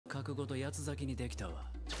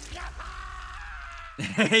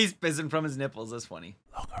He's pissing from his nipples. That's funny.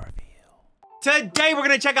 Today, we're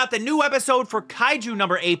going to check out the new episode for Kaiju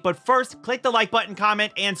 #8, but first, click the like button,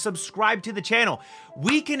 comment, and subscribe to the channel.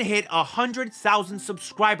 We can hit 100,000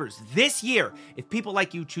 subscribers this year if people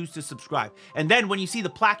like you choose to subscribe. And then when you see the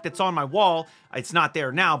plaque that's on my wall, it's not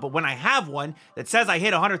there now, but when I have one that says I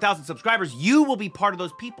hit 100,000 subscribers, you will be part of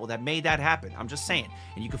those people that made that happen. I'm just saying.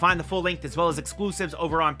 And you can find the full link as well as exclusives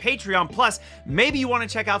over on Patreon. Plus, maybe you want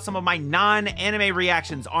to check out some of my non-anime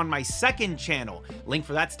reactions on my second channel. Link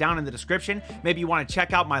for that's down in the description. Maybe you want to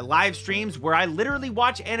check out my live streams where I literally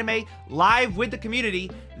watch anime live with the community.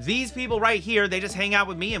 These people right here, they just hang out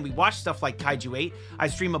with me and we watch stuff like Kaiju 8. I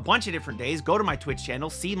stream a bunch of different days. Go to my Twitch channel,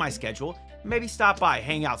 see my schedule, maybe stop by,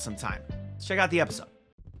 hang out sometime. Let's check out the episode.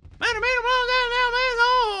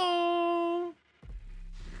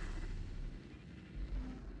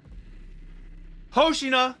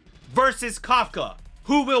 Hoshina versus Kafka.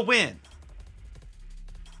 Who will win?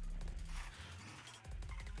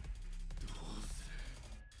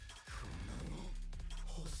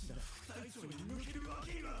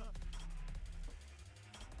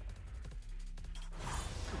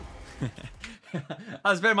 I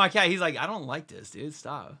was petting my cat. He's like, I don't like this, dude.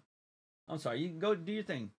 Stop. I'm sorry. You can go do your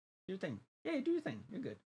thing. Do your thing. Yeah, do your thing. You're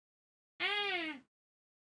good.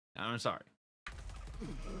 I'm sorry.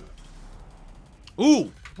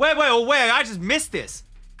 Ooh. Wait. I just missed this.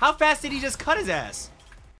 How fast did he just cut his ass?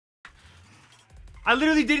 I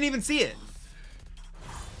literally didn't even see it.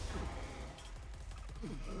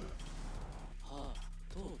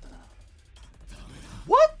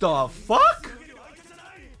 What the fuck?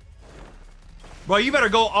 Bro, you better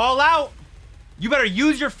go all out. You better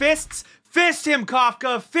use your fists. Fist him,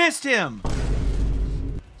 Kafka. Fist him.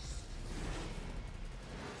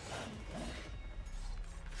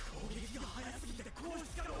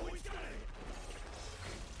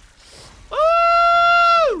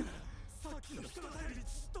 Ooh!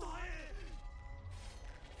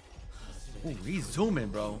 Ooh, he's zooming,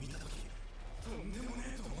 bro.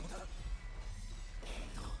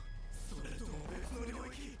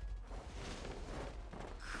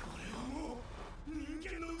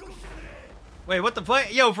 Wait, what the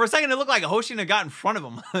fuck? Yo, for a second it looked like Hoshina got in front of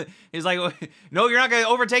him. He's like, no, you're not gonna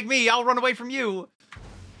overtake me. I'll run away from you.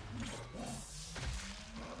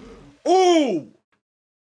 Ooh!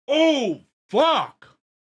 Oh, fuck!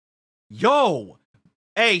 Yo!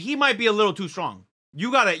 Hey, he might be a little too strong.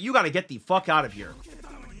 You gotta get the fuck out of here.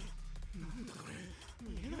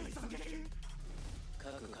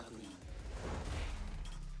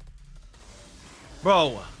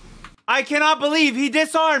 Bro, I cannot believe he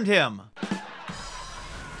disarmed him.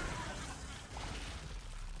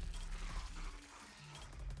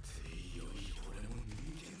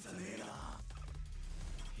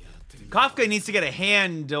 Kafka needs to get a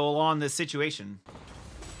handle on this situation.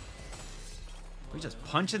 We just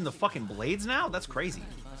punching the fucking blades now? That's crazy.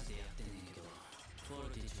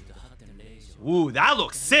 Ooh, that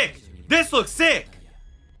looks sick. This looks sick.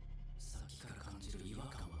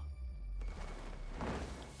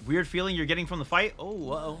 Weird feeling you're getting from the fight?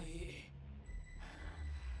 Oh, uh-oh.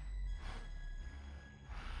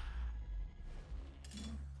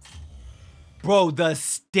 Bro, the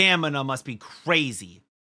stamina must be crazy.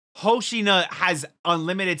 Hoshina has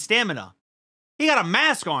unlimited stamina. He got a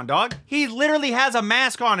mask on, dog. He literally has a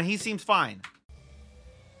mask on and he seems fine.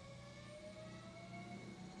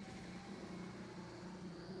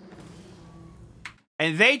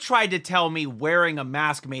 And they tried to tell me wearing a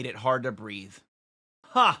mask made it hard to breathe.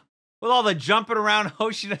 Huh. With all the jumping around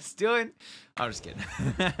Hoshina's doing. I'm just kidding.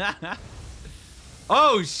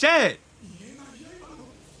 Oh, shit.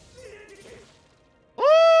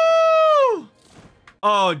 Ooh.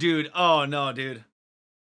 Oh, dude. Oh, no, dude.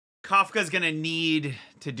 Kafka's gonna need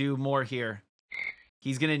to do more here.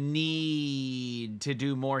 He's gonna need to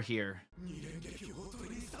do more here.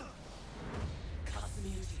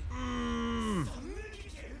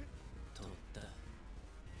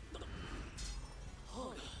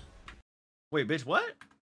 Wait, bitch, what?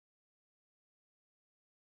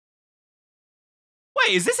 Wait,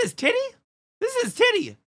 is this his titty? This is his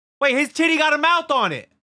titty. Wait, his titty got a mouth on it.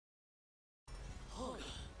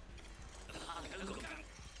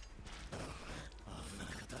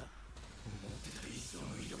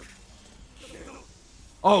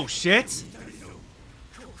 Oh, shit.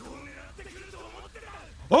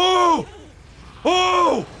 Oh!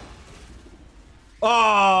 Oh!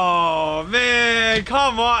 Oh, man.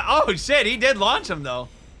 Come on. Oh, shit. He did launch him, though.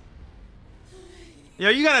 Yo,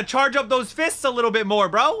 you gotta charge up those fists a little bit more,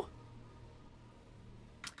 bro.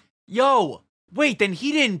 Yo, Wait, then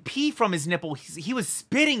he didn't pee from his nipple. He was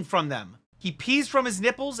spitting from them. He pees from his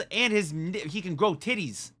nipples and he can grow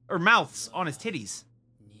titties or mouths on his titties.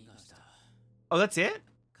 Oh, that's it?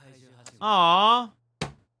 Aww.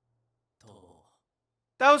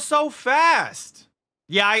 That was so fast.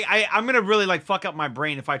 Yeah, I'm gonna really like fuck up my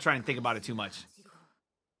brain if I try and think about it too much.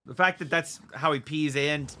 The fact that that's how he pees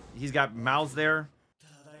and he's got mouths there.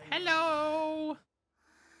 Hello.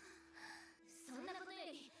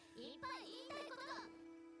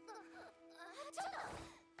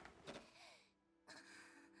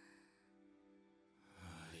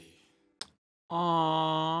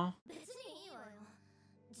 Aww.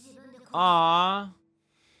 Aww.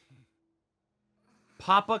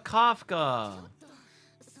 Papa Kafka.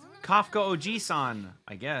 Kafka Oji-san,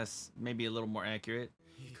 I guess. Maybe a little more accurate.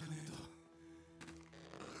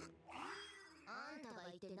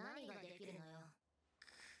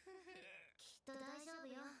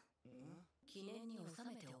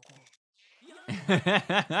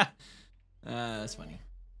 That's funny.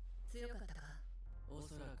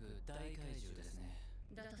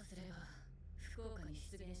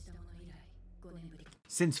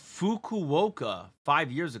 Since Fukuoka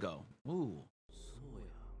 5 years ago. Ooh.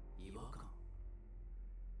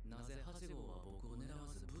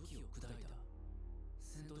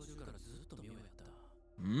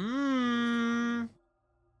 Mmm.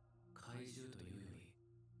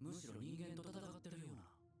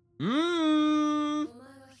 Mmm.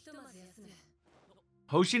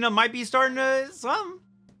 Hoshina might be starting to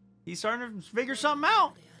he's starting to figure something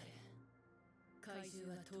out.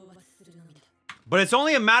 But it's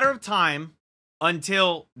only a matter of time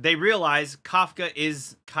until they realize Kafka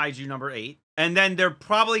is Kaiju #8. And then they're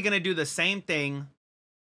probably going to do the same thing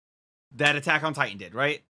that Attack on Titan did,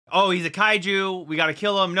 right? Oh, he's a Kaiju. We got to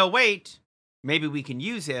kill him. No, wait. Maybe we can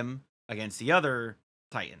use him against the other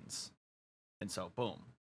Titans. And so, boom.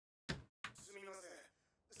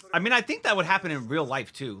 I mean, I think that would happen in real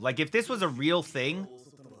life, too. Like, if this was a real thing,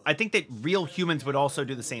 I think that real humans would also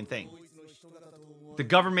do the same thing. The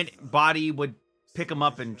government body would pick them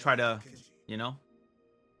up and try to, you know?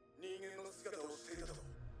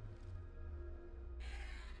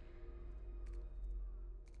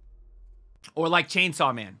 Or like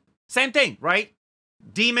Chainsaw Man. Same thing, right?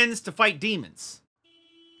 Demons to fight demons.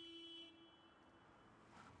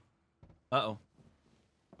 Uh-oh.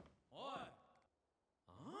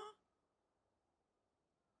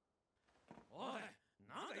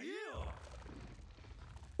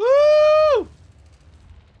 Woo!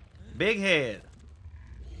 Big head.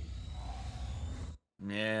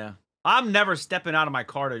 Yeah. I'm never stepping out of my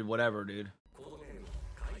car to whatever, dude.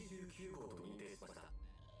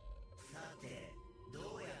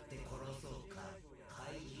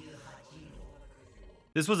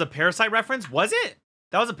 This was a Parasite reference? Was it?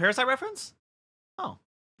 That was a Parasite reference? Oh,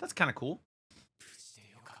 that's kind of cool.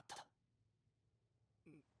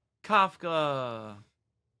 Kafka.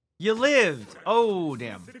 You lived. Oh,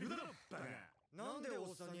 damn.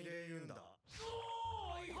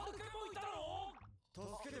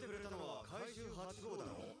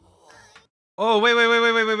 Oh,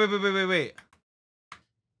 wait.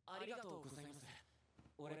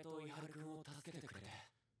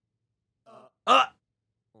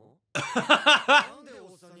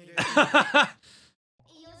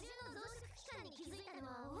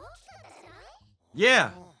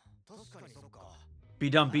 Yeah. Be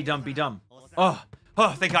dumb. Oh,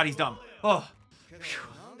 thank God he's dumb. Oh. Phew.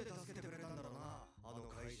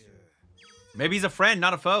 Maybe he's a friend,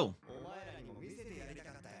 not a foe.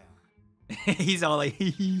 He's all like,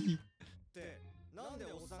 he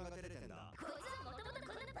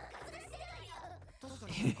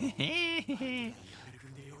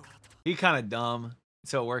kind of dumb,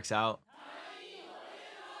 so it works out.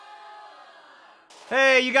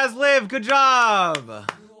 Hey, you guys live. Good job.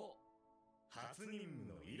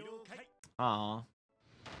 Aw.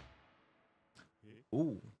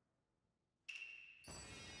 Ooh.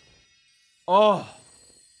 Oh.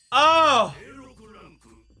 Oh.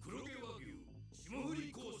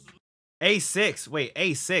 A6. Wait,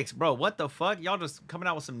 A6. Bro, what the fuck? Y'all just coming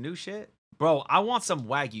out with some new shit? Bro, I want some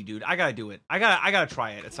Wagyu, dude. I gotta do it. I gotta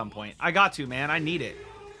try it at some point. I got to, man. I need it.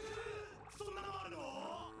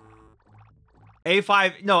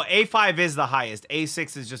 A5, no, A5 is the highest.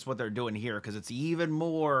 A6 is just what they're doing here because it's even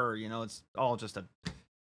more, you know, it's all just a,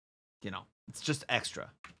 you know, it's just extra.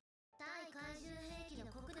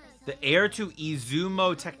 The heir to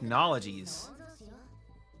Izumo Technologies.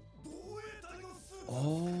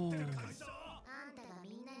 Oh.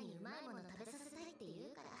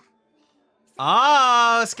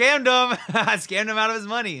 Ah, scammed him. Scammed him out of his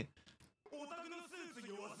money.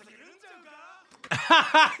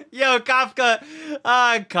 Yo, Kafka.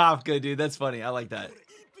 Kafka, dude. That's funny. I like that.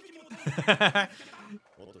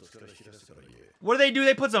 What do they do?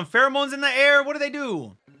 They put some pheromones in the air? What do they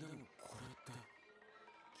do?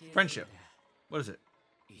 Friendship. What is it?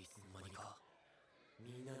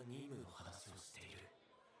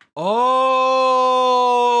 Oh,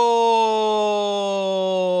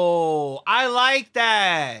 I like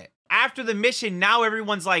that. After the mission, now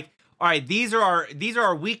everyone's like, all right, these are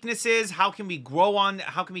our weaknesses. How can we grow on?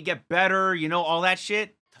 How can we get better? You know, all that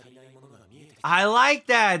shit. I like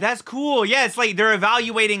that. That's cool. Yeah, it's like they're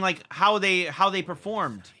evaluating like how they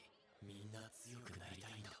performed.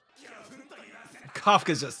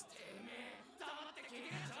 Kafka's just...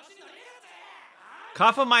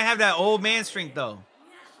 Kafka might have that old man strength though.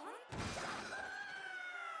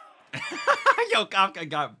 Yo, Kafka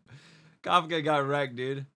got wrecked,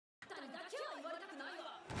 dude.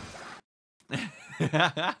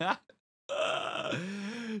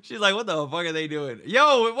 She's like, what the fuck are they doing?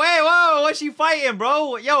 Yo, wait, whoa, what's she fighting,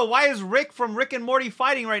 bro? Yo, why is Rick from Rick and Morty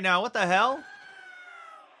fighting right now? What the hell?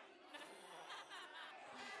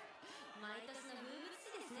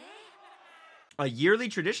 A yearly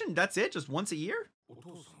tradition? That's it? Just once a year?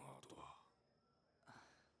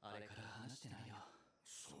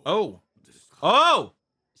 Oh. Oh!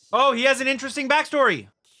 Oh, he has an interesting backstory.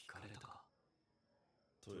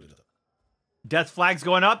 Death flags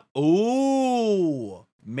going up. Ooh.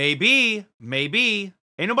 Maybe. Maybe.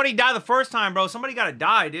 Ain't nobody die the first time, bro. Somebody gotta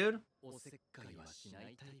die, dude.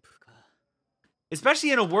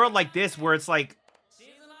 Especially in a world like this where it's like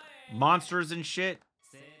monsters and shit.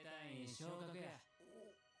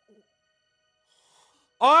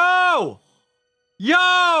 Oh!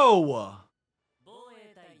 Yo!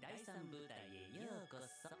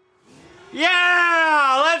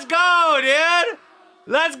 Yeah! Let's go, dude!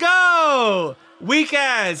 Let's go! Weak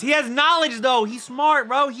ass. He has knowledge, though. He's smart,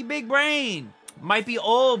 bro. He big brain. Might be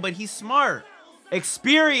old, but he's smart.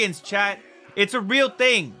 Experience, chat. It's a real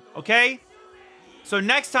thing, okay? So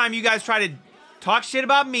next time you guys try to talk shit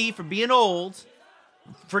about me for being old,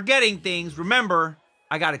 forgetting things, remember,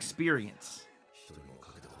 I got experience.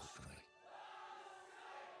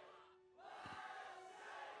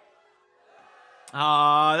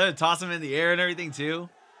 Aw, they're tossing him in the air and everything, too.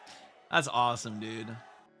 That's awesome, dude.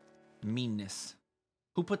 Meanness.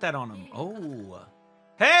 Who put that on him? Oh.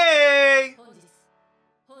 Hey!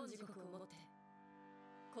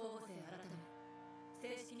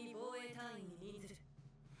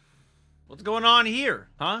 What's going on here,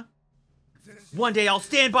 huh? One day I'll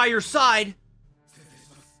stand by your side.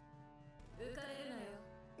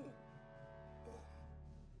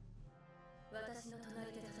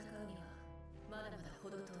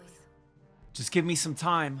 Just give me some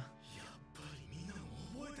time.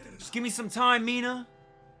 Just give me some time, Mina.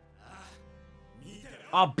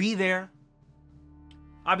 I'll be there.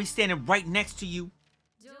 I'll be standing right next to you.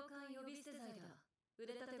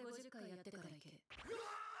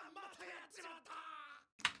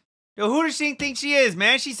 Yo, who does she think she is,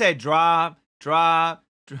 man? She said drop, drop,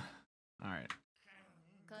 drop. All right.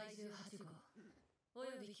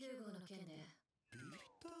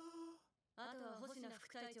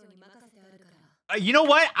 You know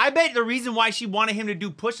what? I bet the reason why she wanted him to do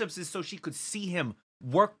push-ups is so she could see him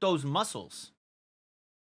work those muscles.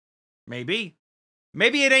 Maybe.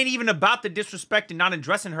 Maybe it ain't even about the disrespect and not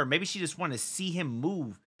addressing her. Maybe she just wanted to see him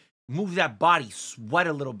move. Move that body, sweat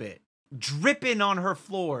a little bit. Dripping on her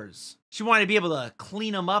floors. She wanted to be able to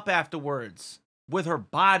clean them up afterwards with her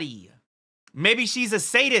body. Maybe she's a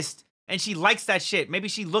sadist and she likes that shit. Maybe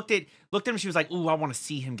she looked at him and she was like, ooh, I want to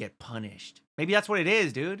see him get punished. Maybe that's what it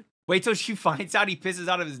is, dude. Wait till she finds out he pisses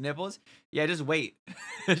out of his nipples. Yeah, just wait.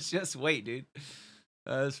 Just wait, dude.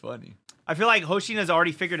 That's funny. I feel like Hoshina's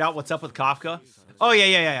already figured out what's up with Kafka. Oh,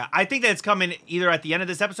 yeah. I think that it's coming either at the end of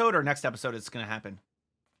this episode or next episode it's going to happen.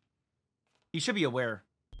 He should be aware.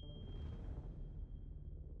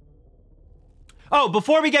 Oh,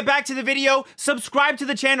 before we get back to the video, subscribe to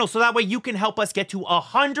the channel so that way you can help us get to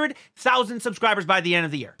 100,000 subscribers by the end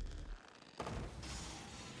of the year.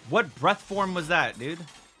 What breath form was that, dude?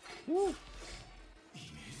 Woo.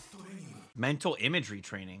 Mental imagery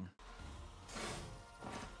training.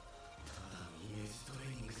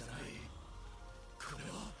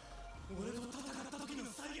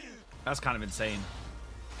 That's kind of insane.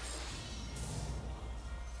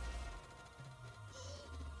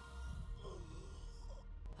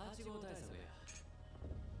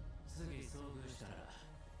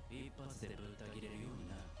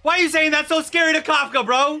 Why are you saying that's so scary to Kafka,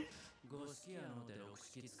 bro?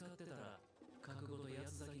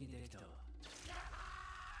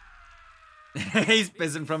 He's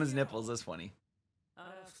pissing from his nipples. That's funny.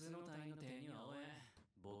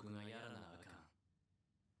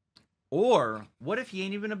 Or what if he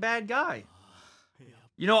ain't even a bad guy?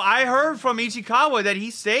 You know, I heard from Ichikawa that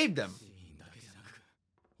he saved him.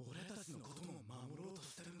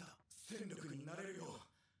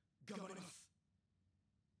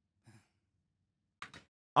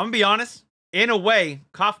 I'm gonna be honest. In a way,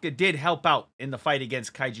 Kafka did help out in the fight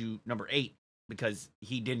against Kaiju #8 because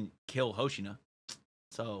he didn't kill Hoshina.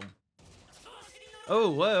 So, oh,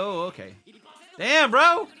 whoa, okay. Damn,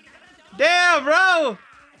 bro. Damn, bro.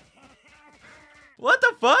 What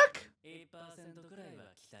the fuck?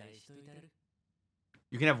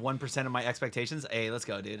 You can have 1% of my expectations. Hey, let's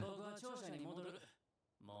go, dude.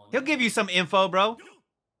 He'll give you some info, bro.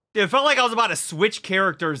 Dude, it felt like I was about to switch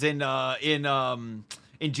characters in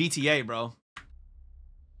GTA, bro.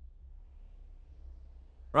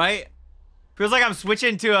 Right? Feels like I'm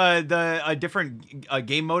switching to a different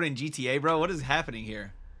game mode in GTA, bro. What is happening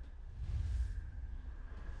here?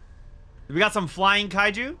 We got some flying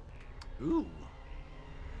kaiju. Ooh.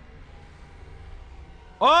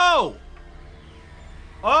 Oh!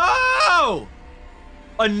 Oh!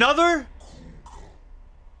 Another?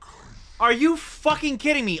 Are you fucking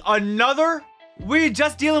kidding me? Another? We're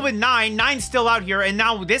just dealing with 9. 9's still out here, and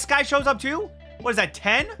now this guy shows up too? What is that,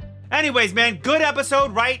 10? Anyways, man, good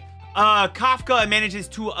episode, right? Kafka manages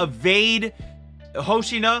to evade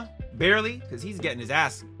Hoshina, barely, because he's getting his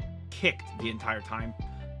ass kicked the entire time.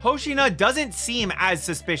 Hoshina doesn't seem as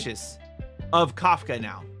suspicious of Kafka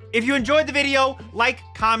now. If you enjoyed the video, like,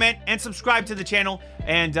 comment, and subscribe to the channel.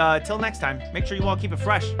 And till next time, make sure you all keep it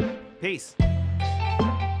fresh. Peace.